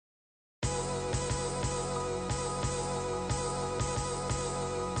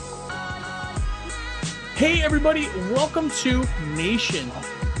Hey everybody, welcome to Nation.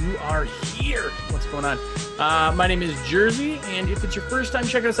 You are here. What's going on? My name is Jersey, and if it's your first time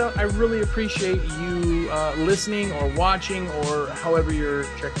checking us out, I really appreciate you listening or watching or however you're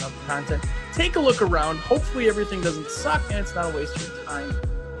checking out the content. Take a look around. Hopefully everything doesn't suck and it's not a waste of your time.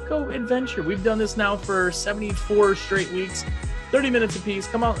 Go adventure. We've done this now for 74 straight weeks, 30 minutes apiece.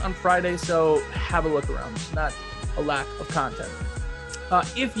 Come out on Friday, so have a look around. It's not a lack of content.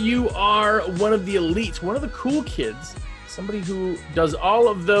 If you are one of the elites, one of the cool kids, somebody who does all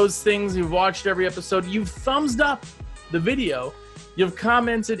of those things, you've watched every episode, you've thumbs up the video, you've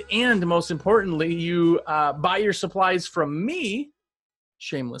commented, and most importantly, you buy your supplies from me,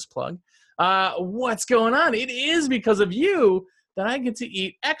 shameless plug, what's going on? It is because of you that I get to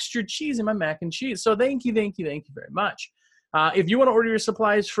eat extra cheese in my mac and cheese. So thank you very much. If you want to order your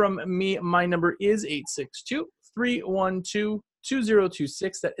supplies from me, my number is 862-312-2026.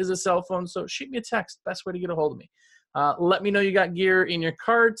 That is a cell phone, so shoot me a text. Best way to get a hold of me. Let me know you got gear in your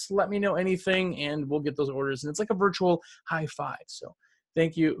carts. Let me know anything, and we'll get those orders. And it's like a virtual high five. So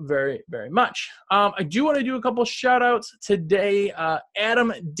thank you very much. I do want to do a couple shout outs today.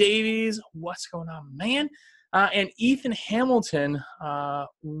 Adam Davies, what's going on, man? And Ethan Hamilton,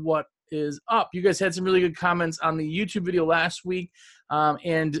 what is up? You guys had some really good comments on the YouTube video last week,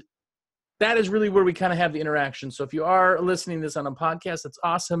 and that is really where we kind of have the interaction. So if you are listening to this on a podcast, that's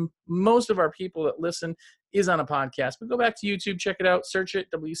awesome. Most of our people that listen is on a podcast. But go back to YouTube, check it out, search it,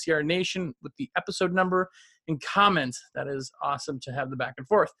 WCR Nation with the episode number, and comment. That is awesome to have the back and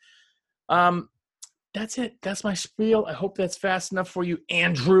forth. That's it. That's my spiel. I hope that's fast enough for you,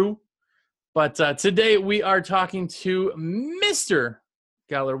 Andrew. But today we are talking to Mr.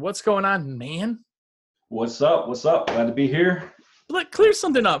 Geller. What's going on, man? What's up? Glad to be here. Clear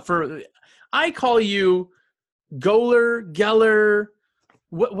something up for... I call you Geller.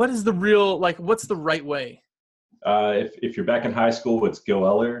 What is the real, what's the right way? If you're back in high school, it's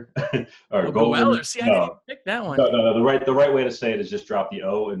Goeller or Goeller. See, I didn't pick that one. No. The right way to say it is just drop the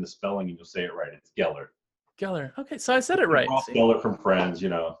O in the spelling and you'll say it right. It's Geller. Geller. Okay, so I said it right. Geller from Friends, you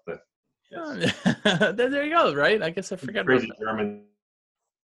know. There you go, right? I guess I forgot crazy about that. Germans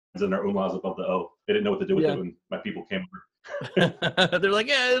and their umlauts above the O. They didn't know what to do with it when my people came over. They're like,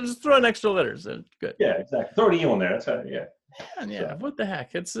 yeah, just throw in extra letters. Good. Yeah, exactly. Throw an E on there. That's how, yeah. Yeah, what the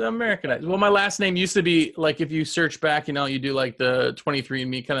heck? It's Americanized. Well, my last name used to be, if you search back, you do the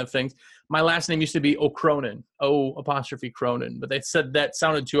 23andMe kind of things. My last name used to be O'Cronin, O''Cronin. But they said that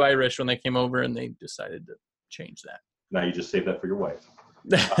sounded too Irish when they came over, and they decided to change that. Now you just save that for your wife.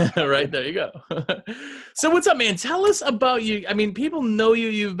 Right, there you go. So what's up, man? Tell us about you. I mean, people know you.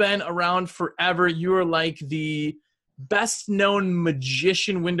 You've been around forever. You are like the best-known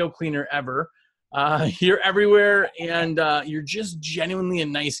magician window cleaner ever. You're everywhere, and you're just genuinely a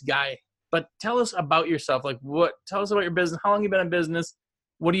nice guy. But tell us about yourself. Tell us about your business. How long you been in business?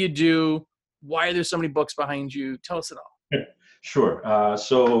 What do you do? Why are there so many books behind you? Tell us it all. Sure.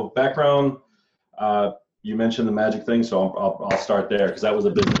 So background, you mentioned the magic thing, so I'll start there because that was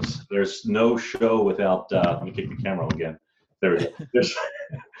a business. There's no show without, let me kick the camera again.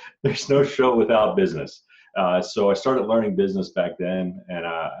 There's no show without business. So I started learning business back then, and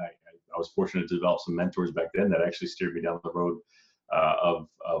I was fortunate to develop some mentors back then that actually steered me down the road of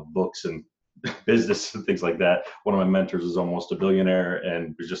books and business and things like that. One of my mentors is almost a billionaire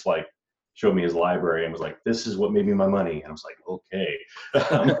and was just showed me his library and was like, this is what made me my money. And I was like, okay.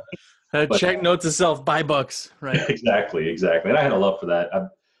 Check note to self, buy books, right? Exactly. And I had a love for that.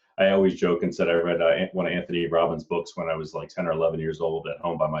 I always joke and said I read one of Anthony Robbins' books when I was 10 or 11 years old at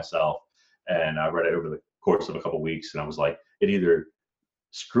home by myself. And I read it over the course of a couple of weeks, and I was like, it either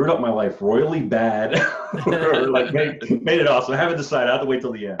screwed up my life royally bad or made it awesome. I haven't decided. I have to wait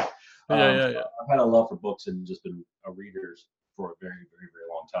till the end. Yeah. I've had a love for books and just been a reader for a very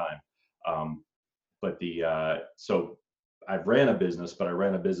long time. So I ran a business, but I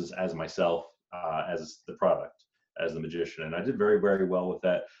ran a business as myself, as the product, as the magician. And I did very well with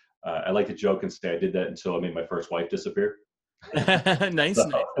that. I like to joke and say I did that until I made my first wife disappear. Nice.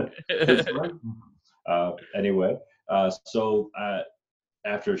 Anyway,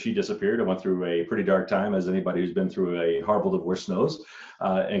 after she disappeared, I went through a pretty dark time, as anybody who's been through a horrible divorce knows,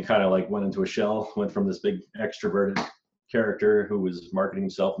 and kind of went into a shell, went from this big extroverted character who was marketing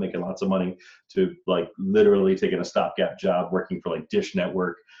himself, making lots of money, to literally taking a stopgap job working for Dish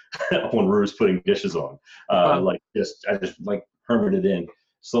Network when Rue's putting dishes on. I just hermited in.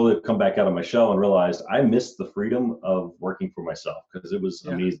 Slowly come back out of my shell and realized I missed the freedom of working for myself because it was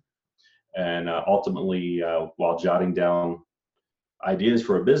amazing. And ultimately, while jotting down ideas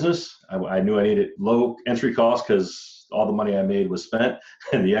for a business, I knew I needed low entry costs because all the money I made was spent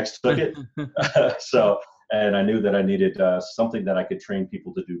and the ex took it. So And I knew that I needed something that I could train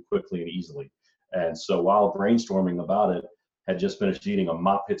people to do quickly and easily. And so while brainstorming about it, had just finished eating, a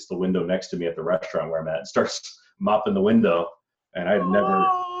mop hits the window next to me at the restaurant where I'm at and starts mopping the window. And I had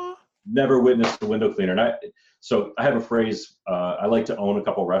never witnessed a window cleaner. So I have a phrase, I like to own a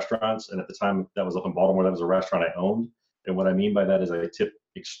couple restaurants. And at the time that was up in Baltimore, that was a restaurant I owned. And what I mean by that is I tip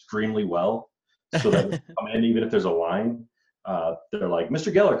extremely well. So that when you come in, even if there's a line, they're like,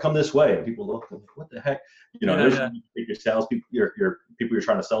 Mr. Geller, come this way. And people look, what the heck? There's your salespeople, your people you're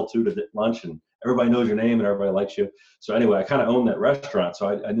trying to sell to lunch, and everybody knows your name and everybody likes you. So anyway, I kind of owned that restaurant. So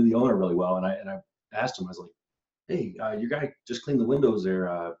I knew the owner really well. And I asked him, I was like, hey, your guy just cleaned the windows there.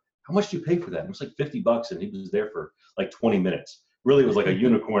 How much do you pay for that? And it was like $50, and he was there for like 20 minutes. Really was like a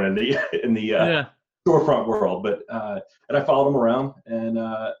unicorn in the storefront world. But and I followed him around,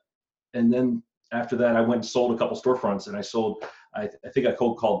 and then after that, I went and sold a couple storefronts, and I think I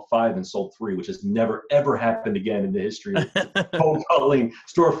cold called 5 and sold 3, which has never ever happened again in the history of cold calling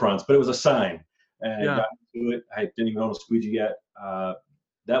storefronts. But it was a sign, and I got into it. I didn't even own a squeegee yet.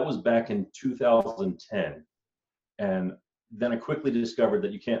 That was back in 2010, and then I quickly discovered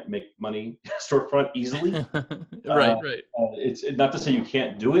that you can't make money storefront easily. Right. It's not to say you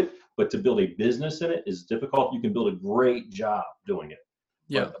can't do it, but to build a business in it is difficult. You can build a great job doing it.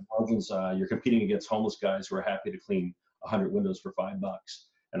 Yeah. But the margins, you're competing against homeless guys who are happy to clean 100 windows for $5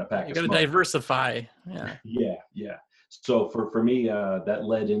 and a pack you of got to smoke. Diversify. Yeah. So for me, that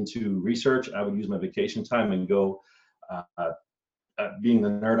led into research. I would use my vacation time and go, being the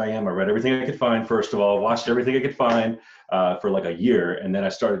nerd I am, I read everything I could find, first of all, watched everything I could find for like a year. And then I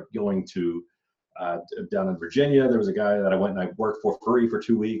started going to down in Virginia. There was a guy that I went and I worked for free for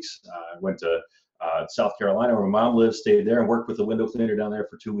 2 weeks. I went to South Carolina, where my mom lives, stayed there and worked with the window cleaner down there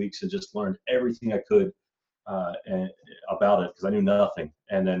for 2 weeks and just learned everything I could about it because I knew nothing.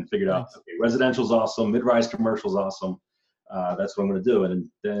 And then figured out, okay, residential's awesome, mid-rise commercial's awesome. That's what I'm going to do. And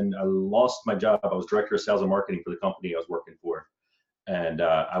then I lost my job. I was director of sales and marketing for the company I was working for. And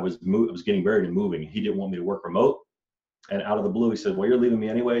I was getting married and moving. He didn't want me to work remote. And out of the blue, he said, well, you're leaving me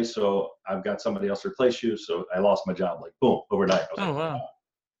anyway, so I've got somebody else to replace you. So I lost my job, like, boom, overnight. I was wow.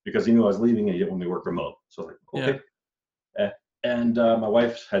 Because he knew I was leaving and he didn't want me to work remote. So I was like, okay. Yeah. And my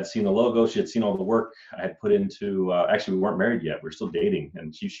wife had seen the logo. She had seen all the work I had put into, actually, we weren't married yet. We were still dating.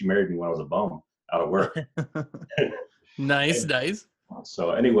 And she married me when I was a bum out of work. Nice.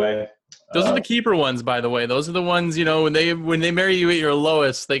 So anyway. Those are the keeper ones, by the way. Those are the ones, when they marry you at your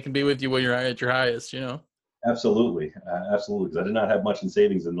lowest, they can be with you when you're at your highest, Absolutely. Because I did not have much in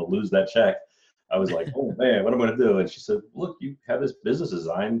savings, and to lose that check, I was like, oh man, what am I going to do? And she said, look, you have this business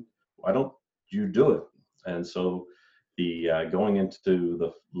design. Why don't you do it? And so the going into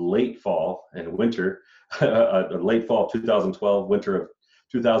the late fall and winter, late fall of 2012, winter of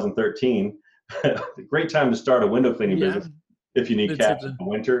 2013, great time to start a window cleaning business if you need cash in the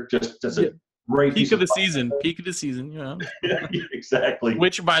winter. Just a great peak of the season. Yeah, exactly.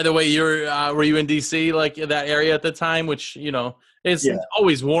 Which, by the way, were you in DC, like that area at the time? Which it's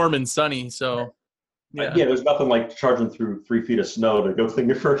always warm and sunny. So there's nothing like charging through 3 feet of snow to go clean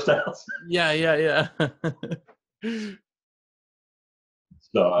your first house. Yeah.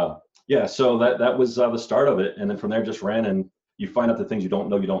 So that was the start of it, and then from there just ran, and you find out the things you don't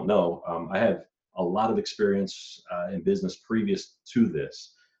know. I have a lot of experience in business previous to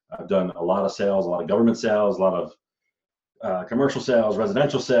this. I've done a lot of sales, a lot of government sales, a lot of commercial sales,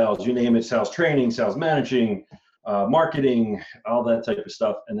 residential sales, you name it, sales training, sales managing, marketing, all that type of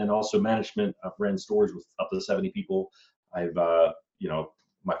stuff. And then also management. I've ran stores with up to 70 people. I've,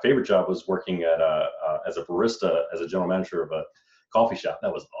 my favorite job was working as a barista, as a general manager of a coffee shop.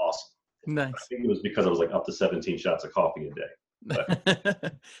 That was awesome. Nice. I think it was because I was like up to 17 shots of coffee a day.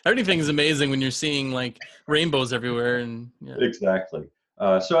 Everything's amazing when you're seeing like rainbows everywhere. And Exactly.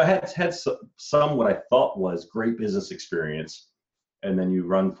 So I had some what I thought was great business experience, and then you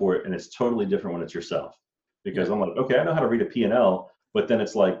run for it, and it's totally different when it's yourself. Because I'm like, okay, I know how to read a P&L, but then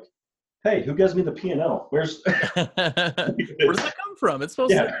it's like, hey, who gives me the P&L? Where's where does that come from? It's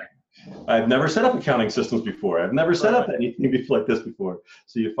supposed to. I've never set up accounting systems before. I've never set up anything like this before.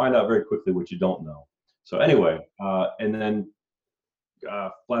 So you find out very quickly what you don't know. So anyway, and then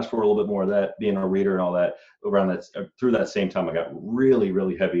flash forward a little bit more of that, being a reader and all that, around that, through that same time, I got really,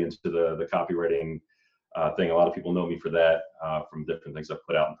 really heavy into the copywriting thing. A lot of people know me for that, from different things I've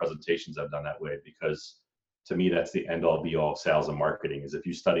put out in presentations. I've done that way, because to me, that's the end all be all of sales and marketing. Is if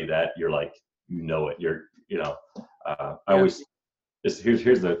you study that, you're like, it. I always,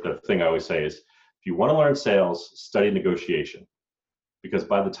 here's the thing I always say is, if you want to learn sales, study negotiation, because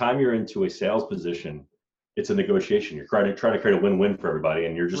by the time you're into a sales position, it's a negotiation. You're trying to create a win-win for everybody,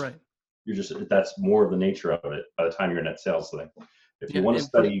 and you're just that's more of the nature of it by the time you're in that sales thing. If you Yeah, want to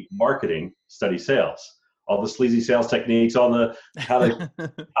study marketing, study sales. All the sleazy sales techniques, all the how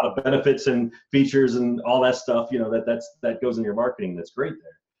the benefits and features and all that stuff, that goes in your marketing. That's great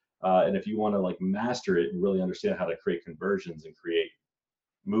there. And if you want to like master it and really understand how to create conversions and create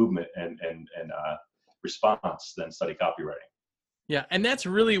movement and response, then study copywriting. Yeah, and that's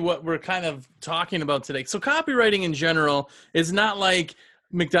really what we're kind of talking about today. So copywriting in general is not like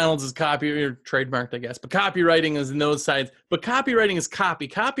McDonald's is copy or trademarked, I guess, but copywriting is in those sides. But copywriting is copy.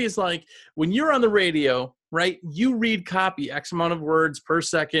 Copy is like when you're on the radio, right? You read copy, X amount of words per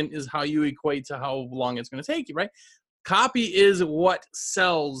second is how you equate to how long it's going to take you, right? Copy is what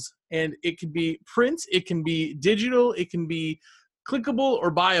sells, and it can be print, it can be digital, it can be clickable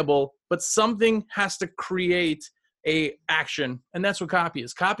or buyable, but something has to create a action, and that's what copy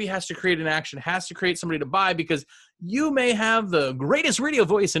is. Copy has to create an action, has to create somebody to buy, because you may have the greatest radio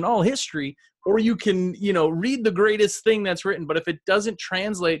voice in all history, or you can read the greatest thing that's written, but if it doesn't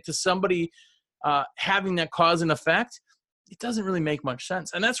translate to somebody having that cause and effect, it doesn't really make much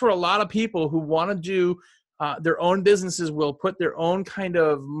sense. And that's where a lot of people who want to do their own businesses will put their own kind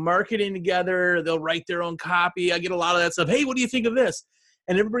of marketing together. They'll write their own copy. I get a lot of that stuff. Hey, what do you think of this?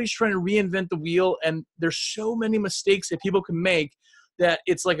 And everybody's trying to reinvent the wheel. And there's so many mistakes that people can make that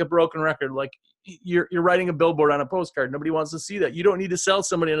it's like a broken record. Like you're writing a billboard on a postcard. Nobody wants to see that. You don't need to sell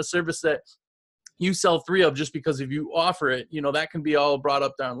somebody on a service that you sell 3 of just because if you offer it, that can be all brought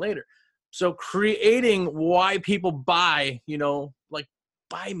up down later. So creating why people buy, like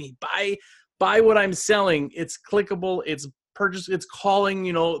buy me, buy what I'm selling. It's clickable. It's purchase. It's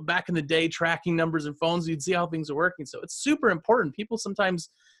calling, back in the day, tracking numbers and phones. You'd see how things are working. So it's super important. People sometimes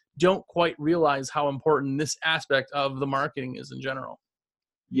don't quite realize how important this aspect of the marketing is in general.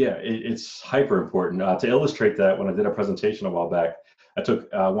 Yeah, it's hyper important. To illustrate that, when I did a presentation a while back, I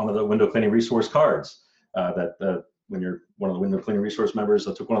took one of the window cleaning resource cards when you're one of the window cleaning resource members,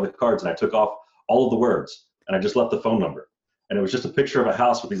 I took one of the cards and I took off all of the words and I just left the phone number. And it was just a picture of a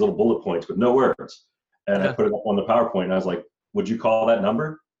house with these little bullet points with no words. And I put it up on the PowerPoint and I was like, would you call that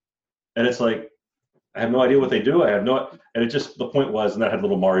number? And it's like, I have no idea what they do. And it just, the point was, and I had a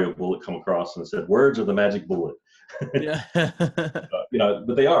little Mario bullet come across and it said, words are the magic bullet. Yeah.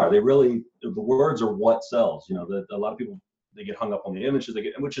 But they really, the words are what sells. A lot of people, they get hung up on the images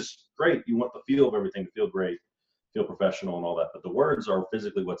which is great. You want the feel of everything to feel great, feel professional and all that, but the words are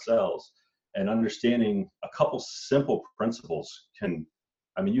physically what sells. And understanding a couple simple principles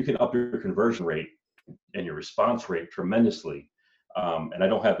you can up your conversion rate and your response rate tremendously. And I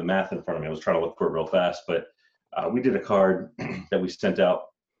don't have the math in front of me. I was trying to look for it real fast, but we did a card that we sent out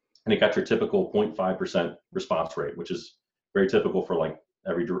and it got your typical 0.5% response rate, which is very typical for like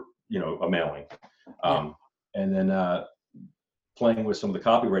every, a mailing. And then playing with some of the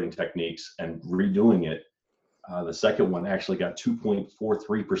copywriting techniques and redoing it, the second one actually got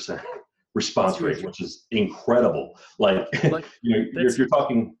 2.43% response rate, which is incredible. If you're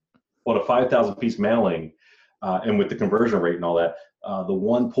talking on a 5,000 piece mailing, and with the conversion rate and all that, the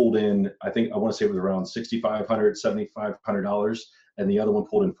one pulled in, I want to say it was around $6,500, $7,500, and the other one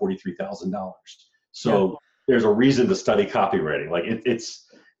pulled in $43,000. So there's a reason to study copywriting. Like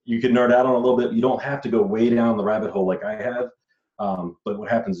you can nerd out on it a little bit. You don't have to go way down the rabbit hole like I have. But what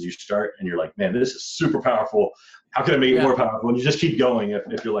happens is you start and you're like, man, this is super powerful. How can I make it more powerful? And you just keep going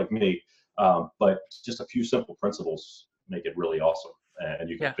if you're like me. But just a few simple principles make it really awesome. And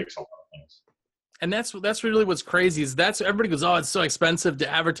you can fix a lot of things. And that's really what's crazy is everybody goes, oh, it's so expensive to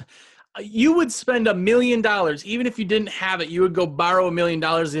advertise. You would spend $1 million, even if you didn't have it, you would go borrow $1 million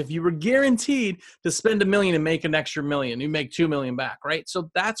if you were guaranteed to spend $1 million and make an extra $1 million. You make $2 million back, right?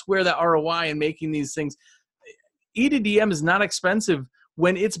 So that's where the ROI in making these things. E2DM is not expensive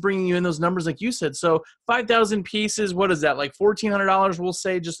when it's bringing you in those numbers like you said. So 5,000 pieces, what is that? Like $1,400, we'll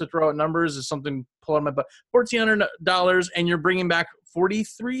say, just to throw out numbers or something, pull out my butt. $1,400, and you're bringing back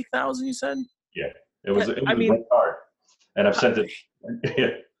 43,000, you said? Yeah, it was a great card. And I've sent it.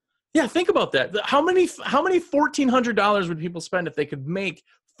 Yeah, think about that. How many $1,400 would people spend if they could make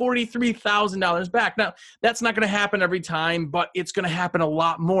 $43,000 back? Now, that's not going to happen every time, but it's going to happen a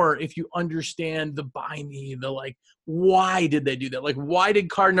lot more if you understand the buy me, why did they do that? Like, why did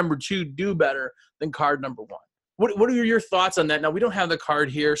card number 2 do better than card number 1? What are your thoughts on that? Now, we don't have the card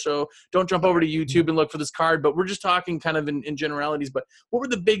here, so don't jump over to YouTube and look for this card, but we're just talking kind of in generalities. But what were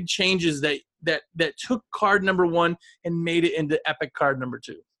the big changes that took card number 1 and made it into epic card number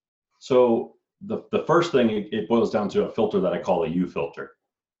 2? So the first thing, it boils down to a filter that I call a U filter.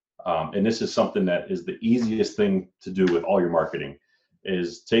 And this is something that is the easiest thing to do with all your marketing,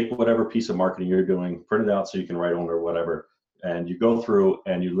 is take whatever piece of marketing you're doing, print it out so you can write on it or whatever, and you go through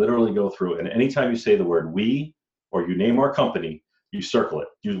and you literally go through, and anytime you say the word we or you name our company, you circle it.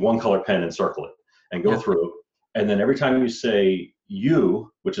 Use one color pen and circle it and go through. And then every time you say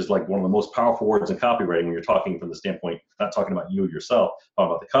you, which is like one of the most powerful words in copywriting when you're talking from the standpoint, not talking about you yourself,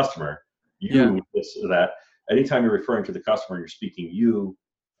 talking about the customer, this or that. Anytime you're referring to the customer, you're speaking you.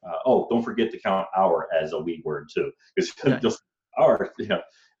 Don't forget to count our as a we word too, because just our,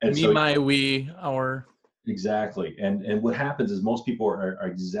 And me, my, we, our. Exactly. And what happens is most people are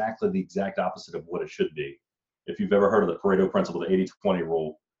exactly the exact opposite of what it should be. If you've ever heard of the Pareto principle, the 80-20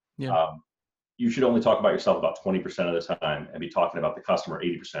 rule, you should only talk about yourself about 20% of the time and be talking about the customer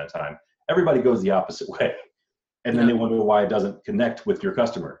 80% of the time. Everybody goes the opposite way. And then they wonder why it doesn't connect with your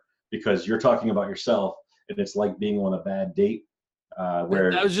customer, because you're talking about yourself, and it's like being on a bad date.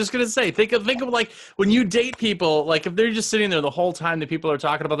 Where I was just gonna say, think of like when you date people, like if they're just sitting there the whole time that people are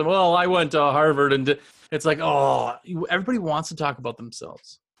talking about them. Well, I went to Harvard, and it's like, everybody wants to talk about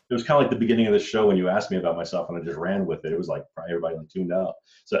themselves. It was kind of like the beginning of the show when you asked me about myself, and I just ran with it. It was like probably everybody tuned out.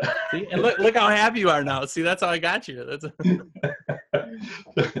 So see, and look how happy you are now. See, that's how I got you. That's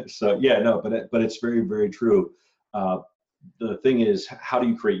so but it's very, very true. The thing is, how do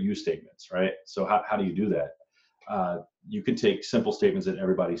you create you statements, right? So how do you do that? You can take simple statements that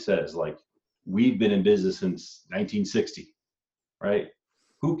everybody says, like, we've been in business since 1960, right?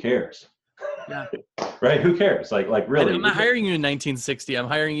 Who cares? Yeah. Right? Who cares? Like really. And I'm not hiring you in 1960. I'm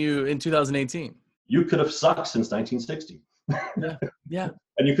hiring you in 2018. You could have sucked since 1960. Yeah.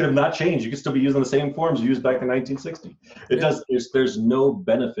 And you could have not changed. You could still be using the same forms you used back in 1960. There's no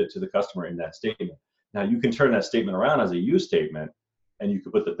benefit to the customer in that statement. Now you can turn that statement around as a you statement, and you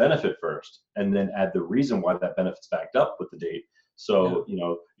could put the benefit first and then add the reason why that benefit's backed up with the date. So,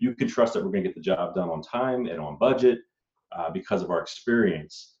 you can trust that we're going to get the job done on time and on budget because of our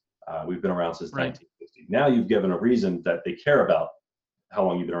experience. We've been around since 1960. Now you've given a reason that they care about how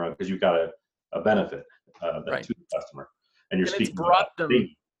long you've been around, because you've got a benefit to the customer. And you're speaking brought them.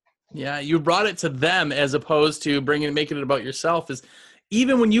 Yeah, you brought it to them as opposed to making it about yourself. Is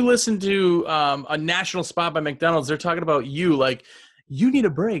even when you listen to a national spot by McDonald's, they're talking about you, like, you need a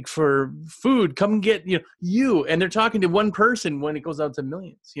break for food. Come get you, and they're talking to one person when it goes out to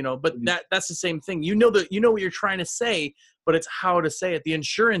millions. But that's the same thing. You know what you're trying to say, but it's how to say it. The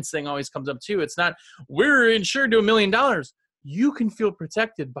insurance thing always comes up too. It's not we're insured to $1 million. You can feel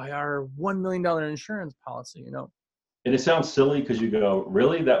protected by our $1 million insurance policy. And it sounds silly because you go,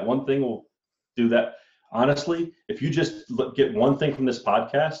 really, that one thing will do that? Honestly, if you just get one thing from this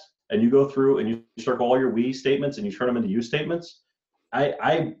podcast and you go through and you circle all your we statements and you turn them into you statements,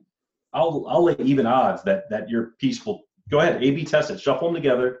 I'll lay even odds that your piece will go ahead, A/B test it, shuffle them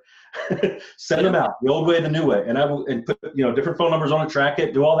together, send them out the old way, the new way, and I will put different phone numbers on it, track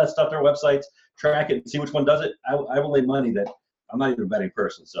it, do all that stuff. Their websites, track it, and see which one does it. I will lay money that I'm not even a betting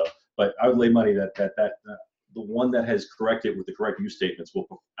person, but I would lay money that the one that has corrected with the correct you statements will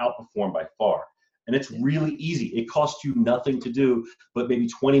outperform by far. And it's really easy. It costs you nothing to do, but maybe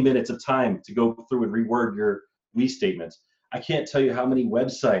 20 minutes of time to go through and reword your we statements. I can't tell you how many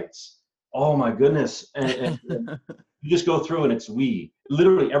websites. Oh my goodness. And you just go through and it's we.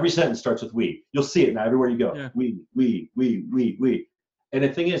 Literally every sentence starts with we. You'll see it now everywhere you go. Yeah. We. And the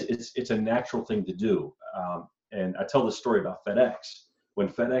thing is, it's a natural thing to do. And I tell this story about FedEx. When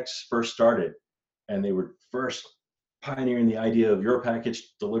FedEx first started and they were first pioneering the idea of your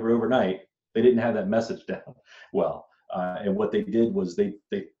package delivered overnight, they didn't have that message down well. And what they did was they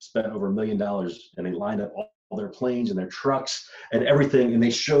spent over $1 million and they lined up all their planes and their trucks and everything, and they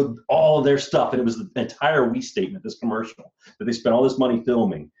showed all of their stuff, and it was the entire we statement, this commercial that they spent all this money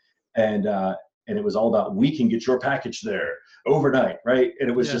filming, and it was all about, we can get your package there overnight, right? And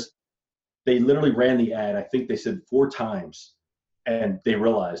it was just, they literally ran the ad, I think they said 4 times, and they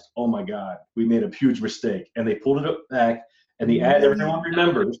realized, oh my God, we made a huge mistake, and they pulled it back, and the ad everyone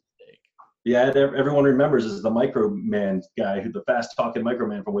remembers. The ad everyone remembers is the Microman guy, who the fast talking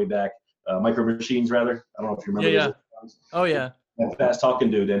Microman from way back. Micro Machines, rather. I don't know if you remember. Yeah. Oh yeah. That fast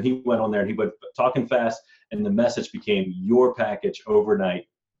talking dude, and he went on there and he went talking fast, and the message became your package overnight,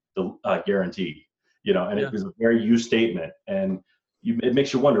 guaranteed. And it was a very you statement, and it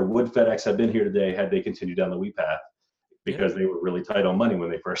makes you wonder, would FedEx have been here today had they continued down the we path, because they were really tight on money when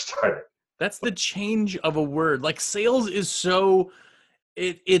they first started. That's the change of a word. Like, sales is so.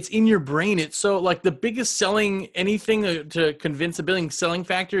 It's in your brain. It's so, like, the biggest selling anything to convince a billing selling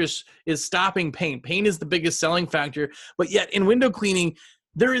factor is stopping pain. Pain is the biggest selling factor. But yet in window cleaning,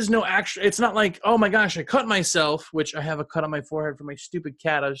 there is no actual, it's not like, oh my gosh, I cut myself, which I have a cut on my forehead for my stupid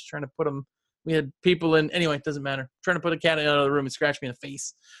cat. I was trying to put him We had people in, anyway, it doesn't matter. I'm trying to put a cat in another room and scratch me in the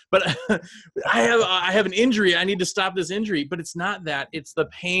face. But I have an injury. I need to stop this injury. But it's not that. It's the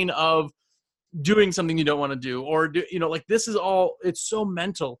pain of doing something you don't want to do, or do, like this is all, it's so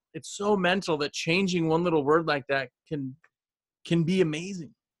mental. It's so mental that changing one little word like that can be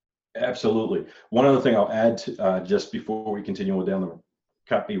amazing. Absolutely. One other thing I'll add to, just before we continue down the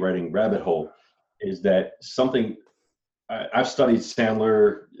copywriting rabbit hole is that something I've studied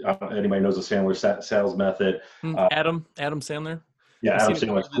Sandler. Anybody knows the Sandler sales method? Adam Sandler. Yeah, Adam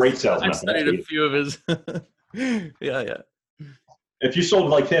Sandler, great sales method. I've studied a few of his. yeah. If you sold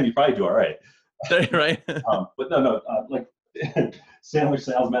like him, you probably do all right. Right. But no, like Sandler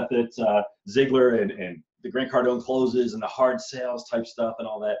sales methods, Ziegler and the Grant Cardone closes and the hard sales type stuff and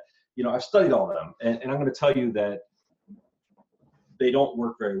all that. I've studied all of them, and I'm going to tell you that they don't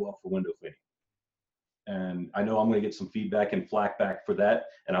work very well for window cleaning. And I know I'm going to get some feedback and flack back for that,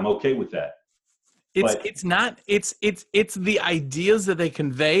 and I'm okay with that. It's the ideas that they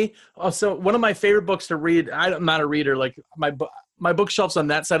convey. Also, one of my favorite books to read. I'm not a reader. Like my bookshelf's on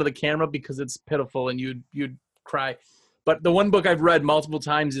that side of the camera because it's pitiful and you'd cry. But the one book I've read multiple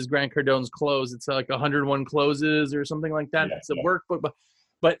times is Grant Cardone's Close. It's like 101 Closes or something like that. It's a workbook,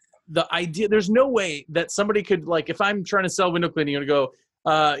 but the idea, there's no way that somebody could, like, if I'm trying to sell window cleaning, you're going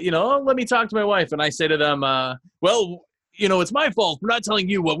to go, let me talk to my wife. And I say to them, it's my fault for not telling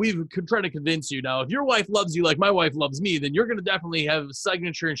you what we've tried to convince you. Now, if your wife loves you like my wife loves me, then you're going to definitely have a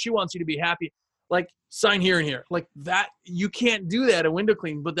signature and she wants you to be happy. Like, sign here and here. Like that, you can't do that in window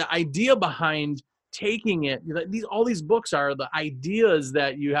cleaning. But the idea behind taking it, all these books are the ideas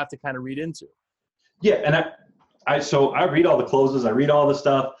that you have to kind of read into. Yeah, and I read all the closes, I read all the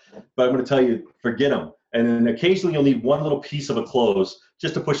stuff, but I'm going to tell you, forget them. And then occasionally you'll need one little piece of a close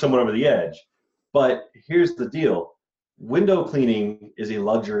just to push someone over the edge. But here's the deal. Window cleaning is a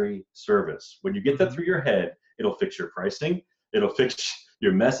luxury service. When you get that through your head, it'll fix your pricing, it'll fix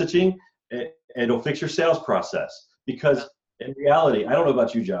your messaging, and it'll fix your sales process. Because in reality, I don't know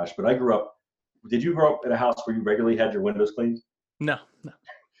about you, Josh, but did you grow up in a house where you regularly had your windows cleaned? No.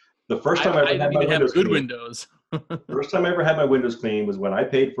 The first time I ever had my windows cleaned, windows. First time I ever had my windows cleaned was when I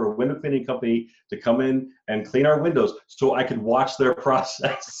paid for a window cleaning company to come in and clean our windows so I could watch their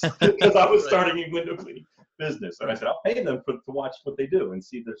process because I was starting a window cleaning business. And I said, I'll pay them to watch what they do and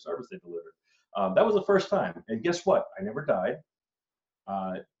see their service they deliver. That was the first time. And guess what? I never died.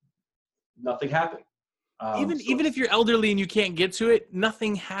 Nothing happened. Even if you're elderly and you can't get to it,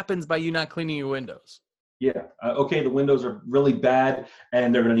 nothing happens by you not cleaning your windows. Yeah. Okay, the windows are really bad,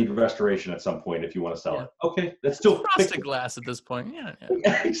 and they're going to need restoration at some point if you want to sell it. Okay, that's still frosted glass at this point. Yeah.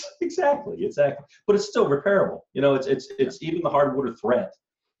 Exactly. But it's still repairable. It's even the hardwood or thread,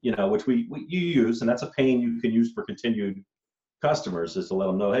 which you use, and that's a pain you can use for continued customers, is to let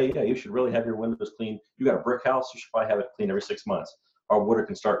them know, hey, yeah, you should really have your windows cleaned. You got a brick house, you should probably have it cleaned every 6 months. Hardwood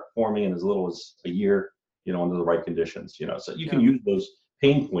can start forming in as little as a year, under the right conditions. So you can use those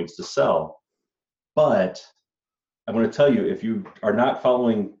pain points to sell. But I'm going to tell you, if you are not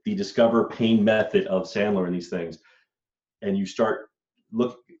following the Discover Pain method of Sandler and these things, and you start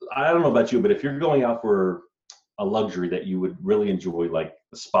I don't know about you, but if you're going out for a luxury that you would really enjoy, like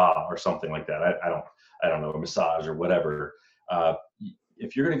a spa or something like that, I don't know, a massage or whatever.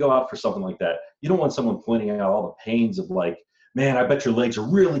 If you're going to go out for something like that, you don't want someone pointing out all the pains of, like, man, I bet your legs are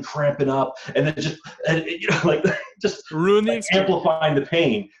really cramping up, and then just ruin the amplifying the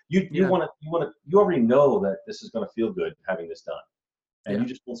pain. You already know that this is going to feel good having this done, and you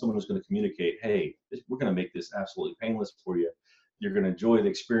just want someone who's going to communicate, hey, we're going to make this absolutely painless for you. You're going to enjoy the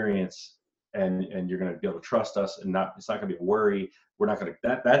experience, and you're going to be able to trust us, and it's not going to be a worry. We're not going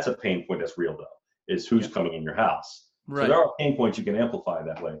to. That's a pain point that's real, though, is who's coming in your house. Right. So there are pain points you can amplify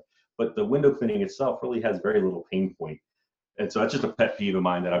that way, but the window cleaning itself really has very little pain point. And so that's just a pet peeve of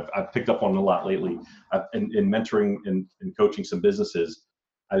mine that I've picked up on a lot lately. In mentoring and coaching some businesses,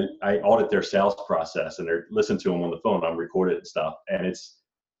 I audit their sales process and listen to them on the phone. I'm recorded and stuff. And it's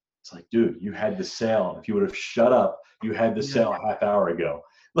like, dude, you had the sale. If you would have shut up, you had the sale a half hour ago.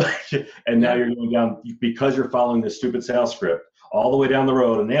 And now you're going down, because you're following this stupid sales script, all the way down the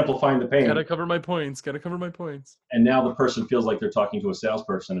road and amplifying the pain. Gotta cover my points. And now the person feels like they're talking to a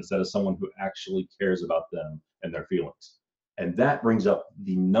salesperson instead of someone who actually cares about them and their feelings. And that brings up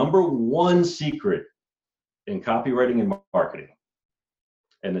the number one secret in copywriting and marketing.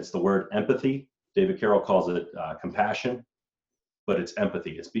 And it's the word empathy. David Carroll calls it compassion, but it's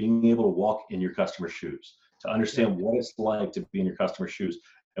empathy. It's being able to walk in your customer's shoes, to understand what it's like to be in your customer's shoes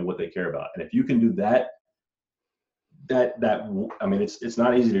and what they care about. And if you can do that, it's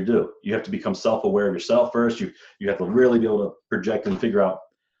not easy to do. You have to become self-aware of yourself first. You have to really be able to project and figure out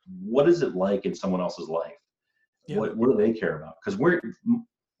what is it like in someone else's life? Yeah. What do they care about? Because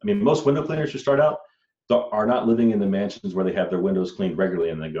most window cleaners who start out are not living in the mansions where they have their windows cleaned regularly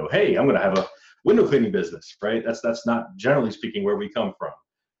and they go, hey, I'm going to have a window cleaning business, right? That's not, generally speaking, where we come from.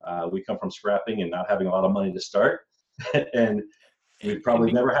 We come from scrapping and not having a lot of money to start. And we've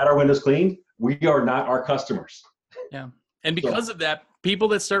probably never had our windows cleaned. We are not our customers. Yeah. And because of that, people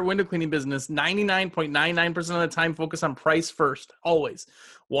that start window cleaning business, 99.99% of the time focus on price first, always.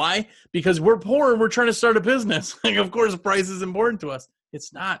 Why? Because we're poor and we're trying to start a business. Like, of course, price is important to us.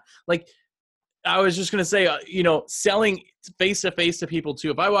 It's not. Like, I was just going to say, selling face-to-face to people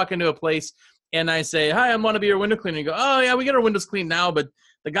too. If I walk into a place and I say, hi, I want to be your window cleaner, and you go, oh, yeah, we get our windows cleaned now, but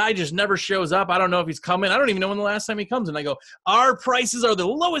the guy just never shows up. I don't know if he's coming. I don't even know when the last time he comes. And I go, our prices are the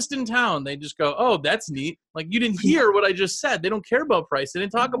lowest in town. They just go, oh, that's neat. Like, you didn't hear what I just said. They don't care about price. They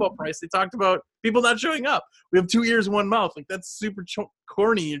didn't talk about price. They talked about people not showing up. We have 2 ears, 1 mouth. Like, that's super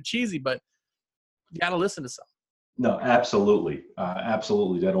corny and cheesy, but you got to listen to some. No, absolutely.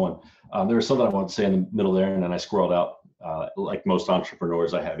 Absolutely dead on. There was something I wanted to say in the middle there, and then I squirreled out. Like most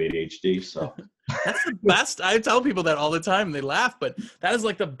entrepreneurs, I have ADHD, so. That's the best. I tell people that all the time. They laugh, but that is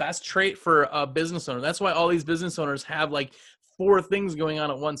like the best trait for a business owner. That's why all these business owners have like 4 things going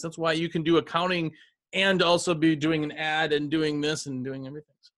on at once. That's why you can do accounting and also be doing an ad and doing this and doing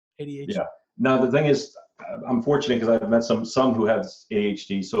everything. So ADHD. Yeah. Now, the thing is, I'm fortunate because I've met some who have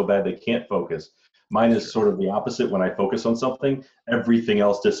ADHD so bad they can't focus. Mine is sort of the opposite. When I focus on something, everything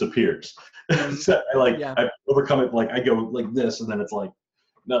else disappears. So I overcome it. Like, I go like this, and then it's like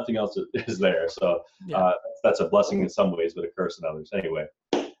nothing else is there. So that's a blessing in some ways, but a curse in others. Anyway,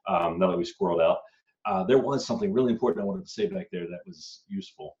 now that we squirreled out, there was something really important I wanted to say back there that was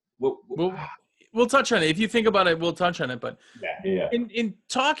useful. We'll touch on it. If you think about it, we'll touch on it. But in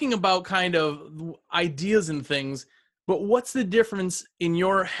talking about kind of ideas and things, but what's the difference in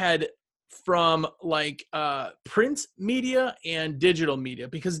your head from like print media and digital media?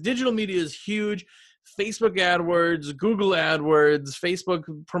 Because digital media is huge. Facebook AdWords, Google AdWords, Facebook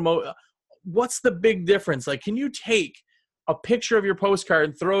promote. What's the big difference? Like, can you take a picture of your postcard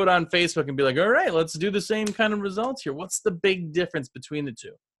and throw it on Facebook and be like, all right, let's do the same kind of results here? What's the big difference between the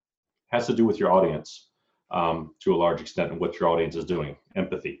two? Has to do with your audience to a large extent, and what your audience is doing.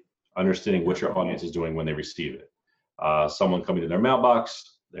 Empathy, understanding what your audience is doing when they receive it. Someone coming to their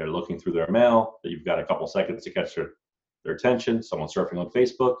mailbox, they're looking through their mail, that you've got a couple seconds to catch their attention. Someone surfing on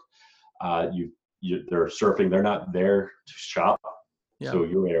Facebook, they're surfing, they're not there to shop. Yeah. So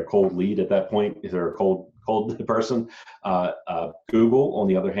you're a cold lead at that point. If they're a cold person, Google, on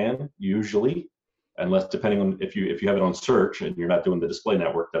the other hand, usually, unless depending on if you have it on search and you're not doing the display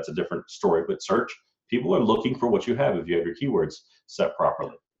network, that's a different story. But search, people are looking for what you have if you have your keywords set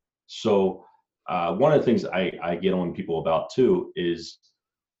properly. So one of the things I get on people about too is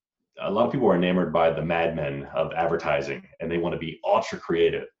a lot of people are enamored by the madmen of advertising, and they want to be ultra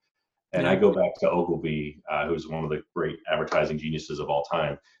creative. And I go back to Ogilvy, who's one of the great advertising geniuses of all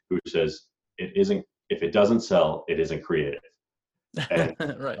time, who says, if it doesn't sell, it isn't creative. And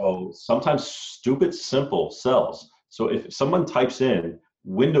right. So sometimes stupid, simple sells. So if someone types in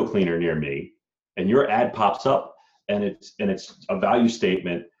window cleaner near me and your ad pops up and it's a value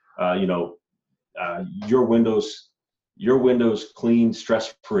statement, your windows clean,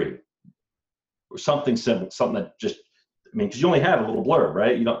 stress-free, or something simple, something that just, because you only have a little blurb,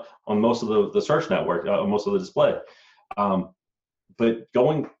 right? On most of the search network, most of the display. But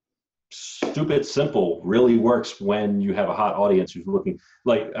going stupid simple really works when you have a hot audience who's looking.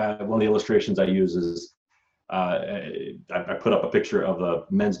 Like one of the illustrations I use is I put up a picture of the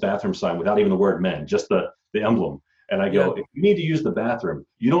men's bathroom sign without even the word men, just the emblem. And I go, if you need to use the bathroom,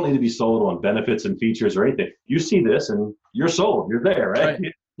 you don't need to be sold on benefits and features or anything. You see this and you're sold. You're there, right?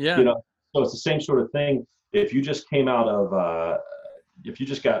 Yeah. So it's the same sort of thing. If you just came out of, if you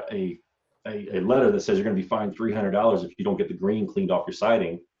just got a letter that says you're going to be fined $300 if you don't get the green cleaned off your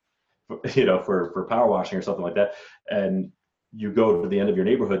siding, for power washing or something like that, and you go to the end of your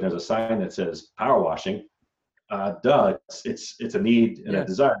neighborhood and there's a sign that says power washing, it's a need and a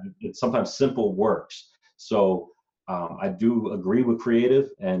desire. Sometimes simple works. So I do agree with creative,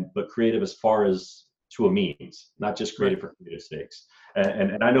 but creative as far as to a means, not just creative for creative sakes.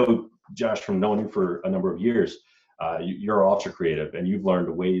 And I know, Josh, from knowing you for a number of years, you're ultra creative, and you've learned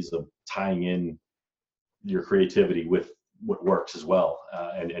ways of tying in your creativity with what works as well.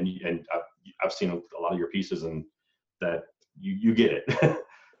 And I've seen a lot of your pieces, and that you get it.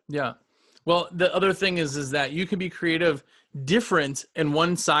 Yeah. Well, the other thing is that you can be creative, different in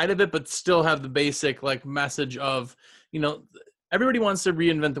one side of it, but still have the basic like message of, Everybody wants to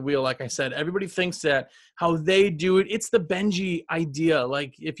reinvent the wheel. Like I said, everybody thinks that how they do it. It's the Benji idea.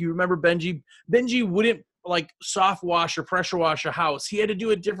 Like if you remember Benji wouldn't like soft wash or pressure wash a house. He had to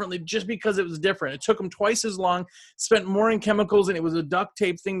do it differently just because it was different. It took him twice as long, spent more in chemicals, and it was a duct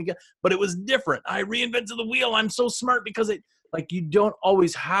tape thing to get, but it was different. I reinvented the wheel. I'm so smart because it, like, you don't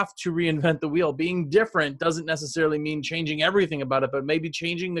always have to reinvent the wheel. Being different doesn't necessarily mean changing everything about it, but maybe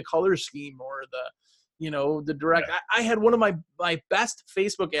changing the color scheme or the direct. Yeah. I had one of my best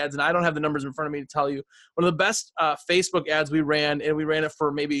Facebook ads, and I don't have the numbers in front of me to tell you. One of the best Facebook ads we ran, and we ran it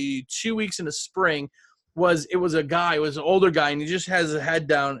for maybe 2 weeks in the spring, it was a guy, it was an older guy, and he just has his head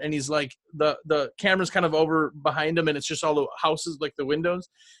down, and he's like, the camera's kind of over behind him, and it's just all the houses, like the windows,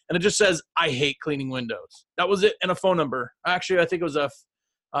 and it just says, "I hate cleaning windows." That was it, and a phone number. Actually, I think it was a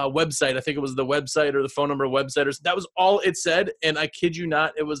website. I think it was the website or the phone number website, or that was all it said. And I kid you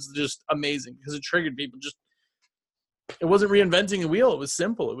not, it was just amazing because it triggered people. It wasn't reinventing the wheel. It was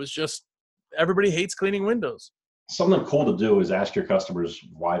simple. It was just, everybody hates cleaning windows. Something cool to do is ask your customers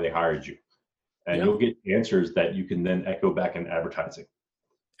why they hired you. And you'll get answers that you can then echo back in advertising.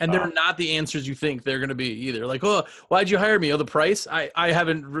 And they're not the answers you think they're going to be either. Like, oh, why'd you hire me? Oh, the price? I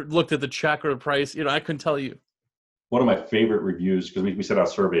haven't looked at the check or the price. I couldn't tell you. One of my favorite reviews, because we sent out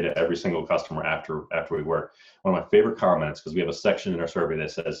a survey to every single customer after we work. One of my favorite comments, because we have a section in our survey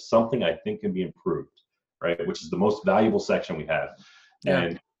that says something I think can be improved, right? Which is the most valuable section we have. Yeah.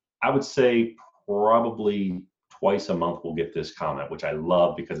 And I would say probably twice a month we'll get this comment, which I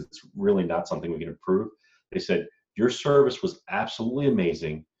love because it's really not something we can improve. They said, your service was absolutely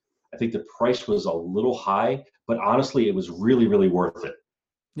amazing. I think the price was a little high, but honestly, it was really, really worth it.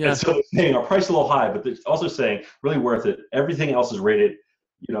 Yeah. And so they're saying our price is a little high, but they're also saying really worth it. Everything else is rated,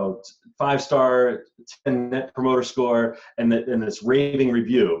 5-star, 10 net promoter score, and this raving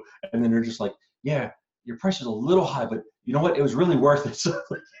review. And then they're just like, yeah, your price is a little high, but you know what? It was really worth it. So,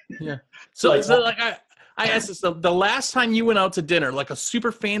 yeah. So I asked this, the last time you went out to dinner, like a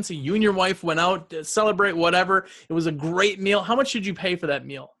super fancy, you and your wife went out to celebrate whatever, it was a great meal. How much did you pay for that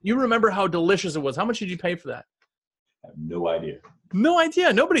meal? You remember how delicious it was. How much did you pay for that? I have no idea. No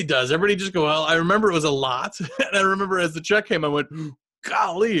idea. Nobody does. Everybody just go, well, I remember it was a lot. And I remember as the check came, I went,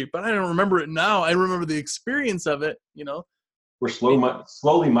 golly, but I don't remember it now. I remember the experience of it, We're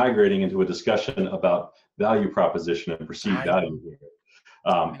slowly migrating into a discussion about value proposition and perceived value here.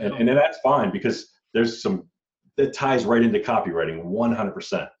 And that's fine because there's that ties right into copywriting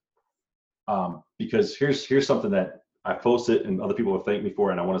 100%. Because here's something that I posted and other people have thanked me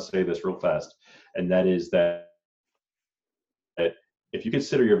for, and I want to say this real fast, and that is that if you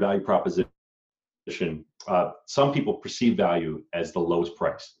consider your value proposition, some people perceive value as the lowest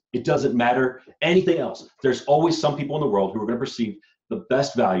price. It doesn't matter anything else. There's always some people in the world who are going to perceive the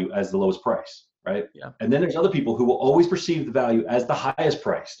best value as the lowest price, right? Yeah. And then there's other people who will always perceive the value as the highest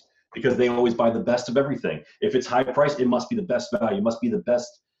priced because they always buy the best of everything. If it's high priced, it must be the best value. It must be the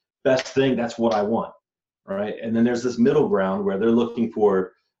best thing. That's what I want, right? And then there's this middle ground where they're looking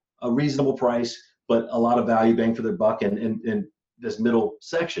for a reasonable price, but a lot of value, bang for their buck, and this middle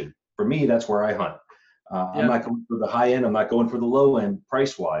section. For me, that's where I hunt. I'm not going for the high end. I'm not going for the low end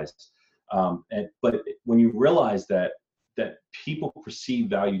price-wise. But when you realize that people perceive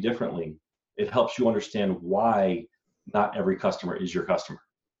value differently, it helps you understand why not every customer is your customer,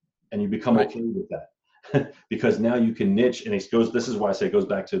 and you become okay with that because now you can niche. And this is why I say it goes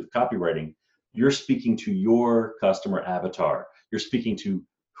back to the copywriting. You're speaking to your customer avatar. You're speaking to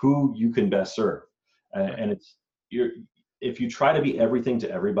who you can best serve, and if you try to be everything to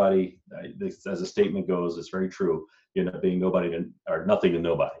everybody, as a statement goes, it's very true. You end up being nobody or nothing to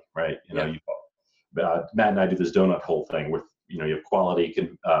nobody, right? Matt and I do this donut hole thing with, you have quality,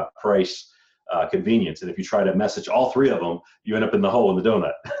 price, convenience. And if you try to message all three of them, you end up in the hole in the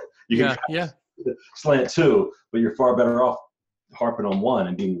donut. You can slant two, but you're far better off harping on one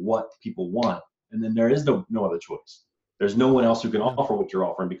and being what people want. And then there is no other choice. There's no one else who can offer what you're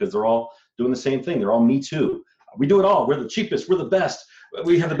offering because they're all doing the same thing. They're all me too. We do it all. We're the cheapest. We're the best.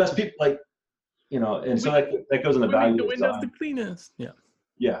 We have the best people. And so that goes into value design. The windows the cleanest.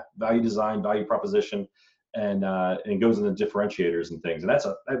 Yeah. Value design, value proposition, and it goes into differentiators and things. And I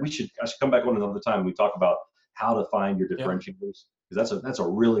should come back on another time and we talk about how to find your differentiators because that's a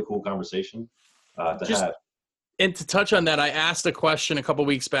really cool conversation to have. And to touch on that, I asked a question a couple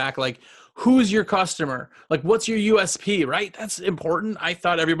weeks back, like, who's your customer? Like, what's your USP, right? That's important. I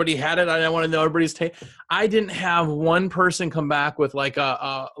thought everybody had it. I want to know everybody's take. I didn't have one person come back with like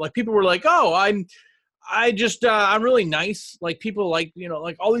people were like, oh, I'm really nice. Like people like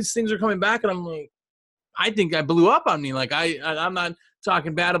all these things are coming back. And I'm like, I think I blew up on me. Like I'm not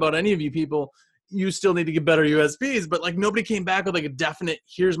talking bad about any of you people. you still need to get better USPs, but like nobody came back with like a definite,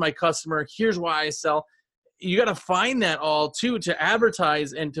 here's my customer, here's why I sell. You got to find that all too, to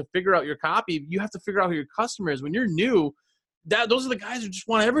advertise and to figure out your copy. You have to figure out who your customer is. When you're new, those are the guys who just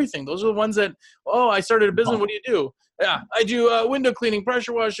want everything. Those are the ones that, oh, I started a business. What do you do? Yeah, I do window cleaning,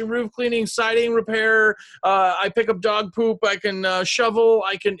 pressure washing, roof cleaning, siding repair. I pick up dog poop. I can shovel.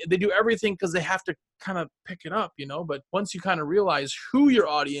 They do everything because they have to kind of pick it up, you know. But once you kind of realize who your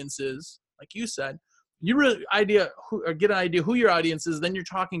audience is, like you said, you really get an idea who your audience is, then you're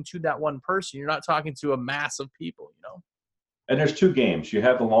talking to that one person. You're not talking to a mass of people, you know. And there's two games. You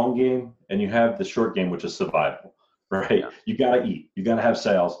have the long game and you have the short game, which is survival. Right? Yeah. You got to eat. You got to have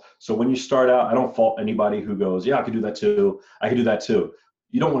sales. So when you start out, I don't fault anybody who goes, yeah, I can do that too. I can do that too.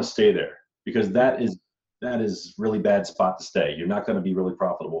 You don't want to stay there, because that is really bad spot to stay. You're not going to be really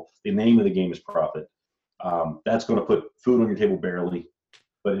profitable. The name of the game is profit. That's going to put food on your table barely.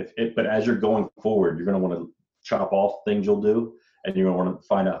 But as you're going forward, you're going to want to chop off things you'll do, and you're going to want to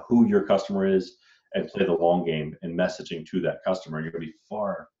find out who your customer is and play the long game and messaging to that customer. You're going to be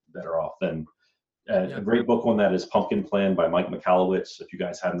far better off than a great book on that is Pumpkin Plan by Mike Michalowicz. If you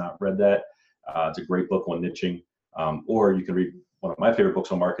guys have not read that, it's a great book on niching. Or you can read one of my favorite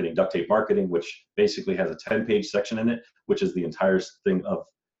books on marketing, Duct Tape Marketing, which basically has a 10-page section in it, which is the entire thing of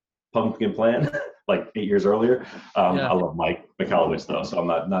Pumpkin Plan, like 8 years earlier. I love Mike Michalowicz though, so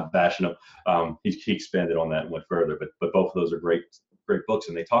I'm not bashing him. He expanded on that and went further, but both of those are great books,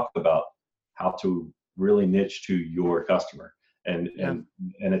 and they talk about how to really niche to your customer. And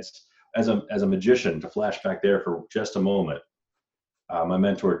it's, as a magician, to flash back there for just a moment, my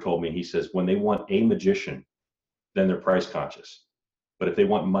mentor told me, he says, when they want a magician, then they're price conscious. But if they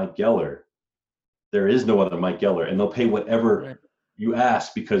want Mike Geller, there is no other Mike Geller, and they'll pay whatever you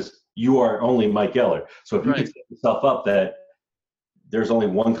ask because you are only Mike Geller. So if you can set yourself up that there's only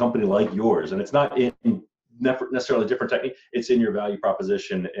one company like yours, and it's not in necessarily different technique, it's in your value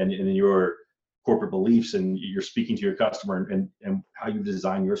proposition and in your corporate beliefs, and you're speaking to your customer and how you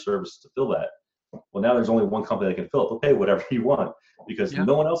design your service to fill that. Well, now there's only one company that can fill it. They'll pay whatever you want because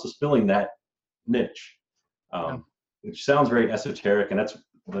no one else is filling that niche, which sounds very esoteric. And that's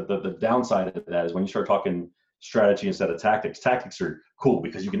the downside of that is when you start talking strategy instead of tactics. Tactics are cool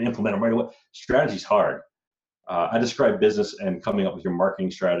because you can implement them right away. Strategy's hard. I describe business and coming up with your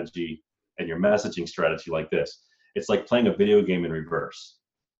marketing strategy and your messaging strategy like this. It's like playing a video game in reverse.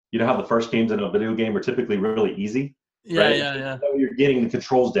 You know how the first games in a video game are typically really easy? Right? So you're getting the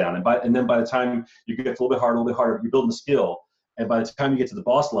controls down. And then by the time you get a little bit harder, you're building the skill. And by the time you get to the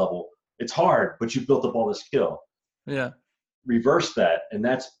boss level, it's hard, but you've built up all the skill. Yeah. Reverse that, and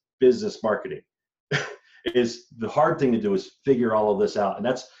that's business marketing. Is the hard thing to do is figure all of this out. And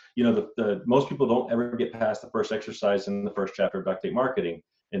that's, you know, the most people don't ever get past the first exercise in the first chapter of Duct Tape Marketing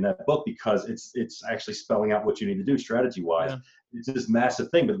in that book, because it's actually spelling out what you need to do strategy wise. It's this massive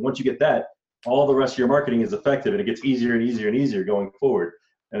thing, but once you get that, all the rest of your marketing is effective, and it gets easier and easier and easier going forward.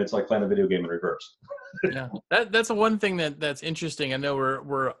 And it's like playing a video game in reverse. That's the one thing that's interesting. I know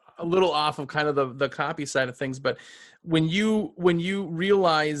we're a little off of kind of the copy side of things, but when you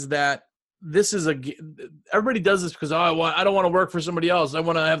realize that this is everybody does this because I don't want to work for somebody else. I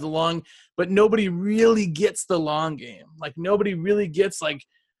want to have the long, but nobody really gets the long game. Like nobody really gets like,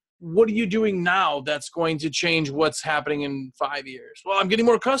 what are you doing now that's going to change what's happening in 5 years? Well, I'm getting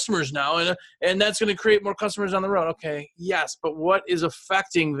more customers now, and that's going to create more customers on the road. Okay, yes, but what is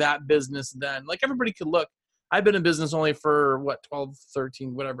affecting that business then? Like everybody could look. I've been in business only for 12,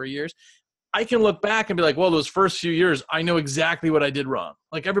 13, whatever years. I can look back and be like, well, those first few years, I know exactly what I did wrong.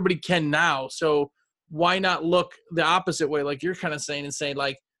 Like everybody can now. So why not look the opposite way, like you're kind of saying, and say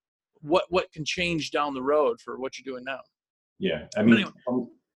like, what can change down the road for what you're doing now? Yeah, I mean,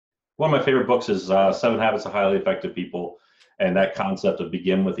 one of my favorite books is 7 Habits of Highly Effective People, and that concept of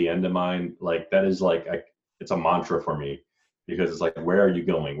begin with the end in mind. Like that is like it's a mantra for me, because it's like, where are you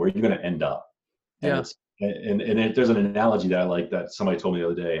going? Where are you going to end up? And there's an analogy that I like that somebody told me the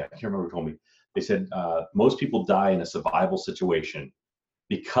other day. I can't remember who told me. They said most people die in a survival situation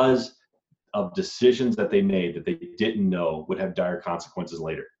because of decisions that they made that they didn't know would have dire consequences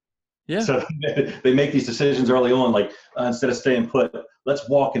later. Yeah. So they make these decisions early on, like instead of staying put, let's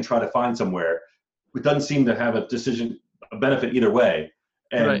walk and try to find somewhere. It doesn't seem to have a benefit either way.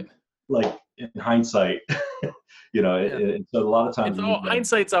 And like in hindsight, you know, so a lot of times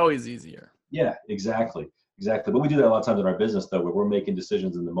hindsight's always easier. Yeah, exactly. But we do that a lot of times in our business, though, where we're making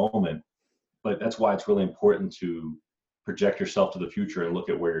decisions in the moment. But that's why it's really important to project yourself to the future and look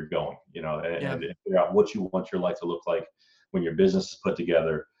at where you're going, you know, and figure out what you want your life to look like when your business is put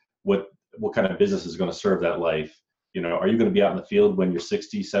together. What kind of business is going to serve that life? Are you going to be out in the field when you're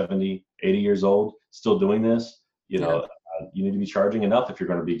 60, 70, 80 years old, still doing this? You need to be charging enough if you're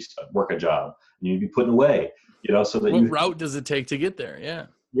going to be work a job. You need to be putting away, so that what route does it take to get there? Yeah.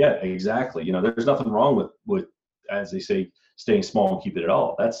 Yeah, exactly. There's nothing wrong with, as they say, staying small and keeping it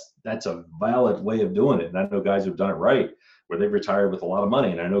all. That's a valid way of doing it. And I know guys who've done it right, where they've retired with a lot of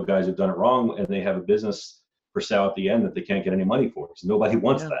money. And I know guys who've done it wrong and they have a business for sale at the end that they can't get any money for. So nobody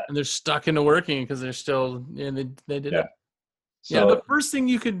wants that. And they're stuck into working because they're still, they did it. So, the first thing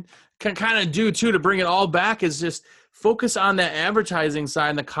you can kind of do too to bring it all back is just focus on that advertising side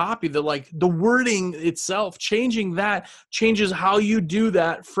and the copy, the wording itself. Changing that changes how you do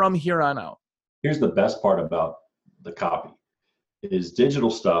that from here on out. Here's the best part about the copy is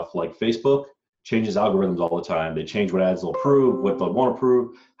digital stuff like Facebook changes algorithms all the time. They change what ads they'll approve, what they'll want to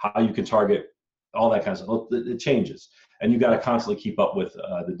approve, how you can target, all that kind of stuff. It changes. And you got to constantly keep up with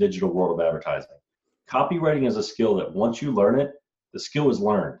the digital world of advertising. Copywriting is a skill that once you learn it, the skill is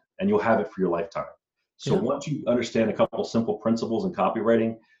learned and you'll have it for your lifetime. So once you understand a couple simple principles in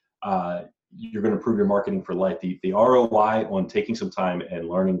copywriting, you're going to improve your marketing for life. The ROI on taking some time and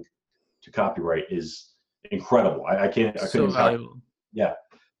learning to copyright is incredible. I couldn't valuable. Yeah.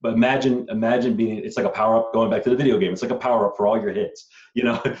 But imagine being, it's like a power up, going back to the video game. It's like a power up for all your hits.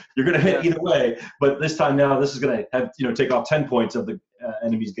 You're going to hit either way, but this time now this is going to have, take off 10 points of the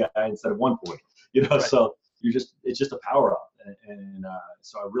enemy's guy instead of 1 point, Right. So it's just a power up. And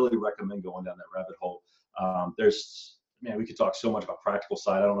so I really recommend going down that rabbit hole. We could talk so much about practical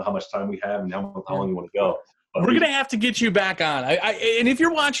side. I don't know how much time we have and how long you want to go. We're going to have to get you back on. And if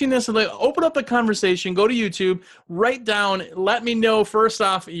you're watching this, open up the conversation, go to YouTube, write down, let me know first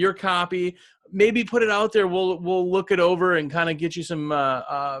off your copy, maybe put it out there. We'll look it over and kind of get you some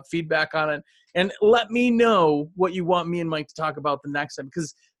feedback on it. And let me know what you want me and Mike to talk about the next time,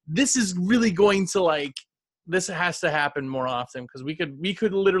 because this is really going to this has to happen more often, because we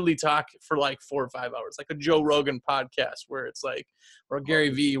could literally talk for 4 or 5 hours, like a Joe Rogan podcast where it's or Gary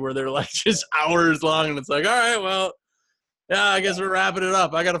Vee, where they're just hours long, and it's all right, well, yeah, I guess we're wrapping it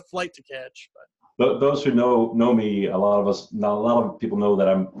up. I got a flight to catch. But those who know me, a lot of people know that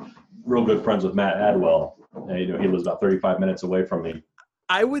I'm real good friends with Matt Adwell. He lives about 35 minutes away from me.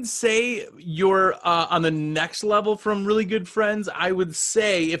 I would say you're on the next level from really good friends. I would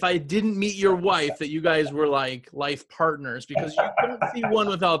say if I didn't meet your wife, that you guys were life partners, because you don't see one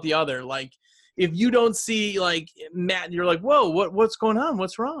without the other. If you don't see Matt, you're whoa, what's going on?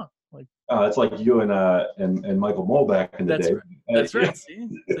 What's wrong? It's like you and Michael Mole back in the day. Right. That's right. See,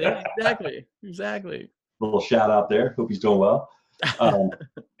 exactly. Little shout out there. Hope he's doing well.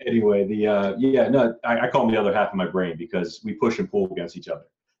 Anyway, I call him the other half of my brain, because we push and pull against each other.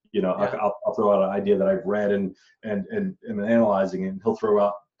 I'll throw out an idea that I've read and analyzing it, and he'll throw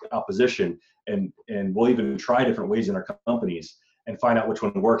out opposition, and we'll even try different ways in our companies and find out which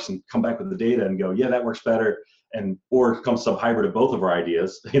one works and come back with the data and go, yeah, that works better. Or comes some hybrid of both of our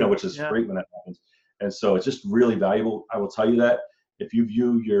ideas, which is great when that happens. And so it's just really valuable. I will tell you that if you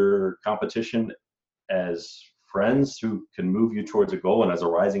view your competition as friends who can move you towards a goal and as a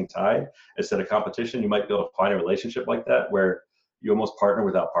rising tide instead of competition, you might be able to find a relationship like that where you almost partner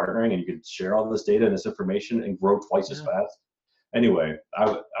without partnering, and you can share all this data and this information and grow twice as fast. Anyway,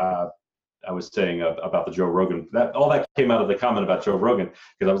 I was saying about the Joe Rogan, all that came out of the comment about Joe Rogan,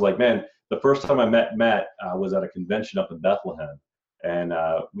 because I was like, man, the first time I met Matt was at a convention up in Bethlehem, and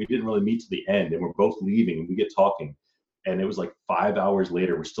we didn't really meet to the end, and we're both leaving, and we get talking. And it was 5 hours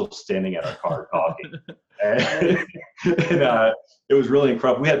later, we're still standing at our car talking. and it was really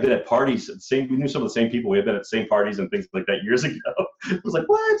incredible. We had been at parties, we knew some of the same people. We had been at the same parties and things like that years ago. It was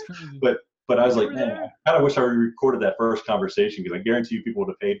what? But I was like, man, I kind of wish I recorded that first conversation, because I guarantee you people would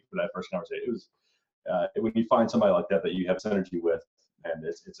have paid for that first conversation. It was when you find somebody like that you have synergy with, and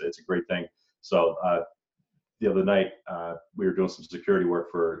it's a great thing. So the other night, we were doing some security work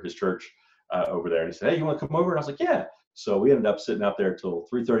for his church over there, and he said, hey, you want to come over? And I was like, yeah. So we ended up sitting out there till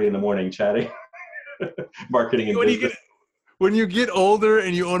 3:30 in the morning chatting, marketing and business. When you get older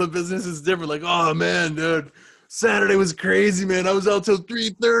and you own a business, it's different. Oh man, dude, Saturday was crazy, man. I was out till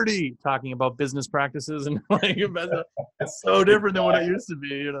 3:30 talking about business practices, and it's so different than what it used to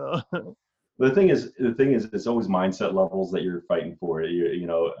be, The thing is, it's always mindset levels that you're fighting for.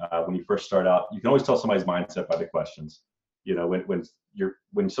 When you first start out, you can always tell somebody's mindset by the questions.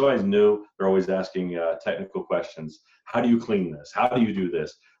 When somebody's new, they're always asking technical questions. How do you clean this? How do you do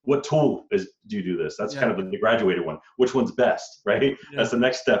this? What tool do you do this? That's kind of the graduated one. Which one's best, right? Yeah. That's the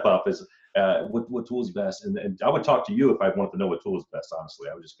next step up is what tool is best. And I would talk to you if I wanted to know what tool is best, honestly.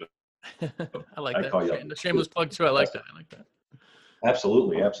 I would just go. I like that. The shameless plug too. I like that.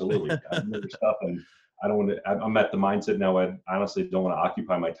 Absolutely. I know your stuff, and I don't want to. I'm at the mindset now. I honestly don't want to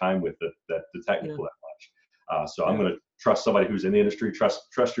occupy my time with the technical that much. So I'm going to trust somebody who's in the industry.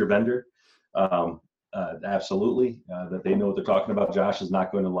 Trust your vendor. Absolutely, that they know what they're talking about. Josh is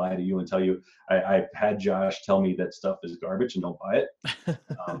not going to lie to you and tell you. I've had Josh tell me that stuff is garbage and don't buy it.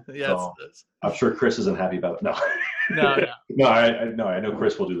 Yes, so I'm sure Chris isn't happy about it. No, I know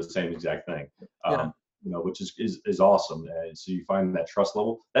Chris will do the same exact thing. Which is awesome. And so you find that trust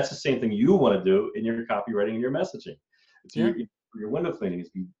level. That's the same thing you want to do in your copywriting and your messaging. Your window cleaning is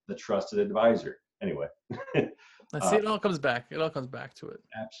be the trusted advisor. Anyway. I see. It all comes back. It all comes back to it.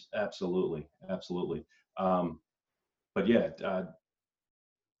 Absolutely. But yeah,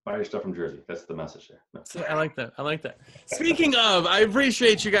 buy your stuff from Jersey. That's the message there. No. So I like that. Speaking of, I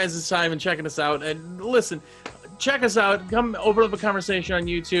appreciate you guys' time and checking us out. And listen, check us out. Come open up a conversation on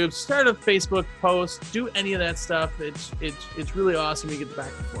YouTube. Start a Facebook post. Do any of that stuff. It's really awesome. You get the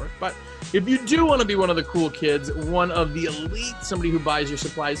back and forth. But if you do want to be one of the cool kids, one of the elite, somebody who buys your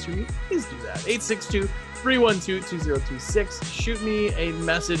supplies through you, please do that. 862-312-2026. Shoot me a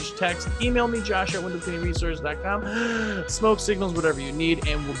message, text, email me, josh@windowcleaningresource.com. Smoke signals, whatever you need,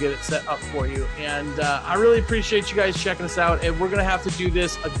 and we'll get it set up for you. And I really appreciate you guys checking us out. And we're going to have to do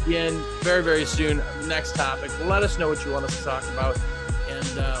this again very, very soon. Next topic. Let us know what you want us to talk about, and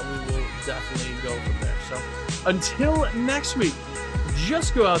we will definitely go from there. So until next week,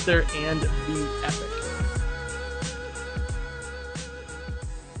 just go out there and be epic.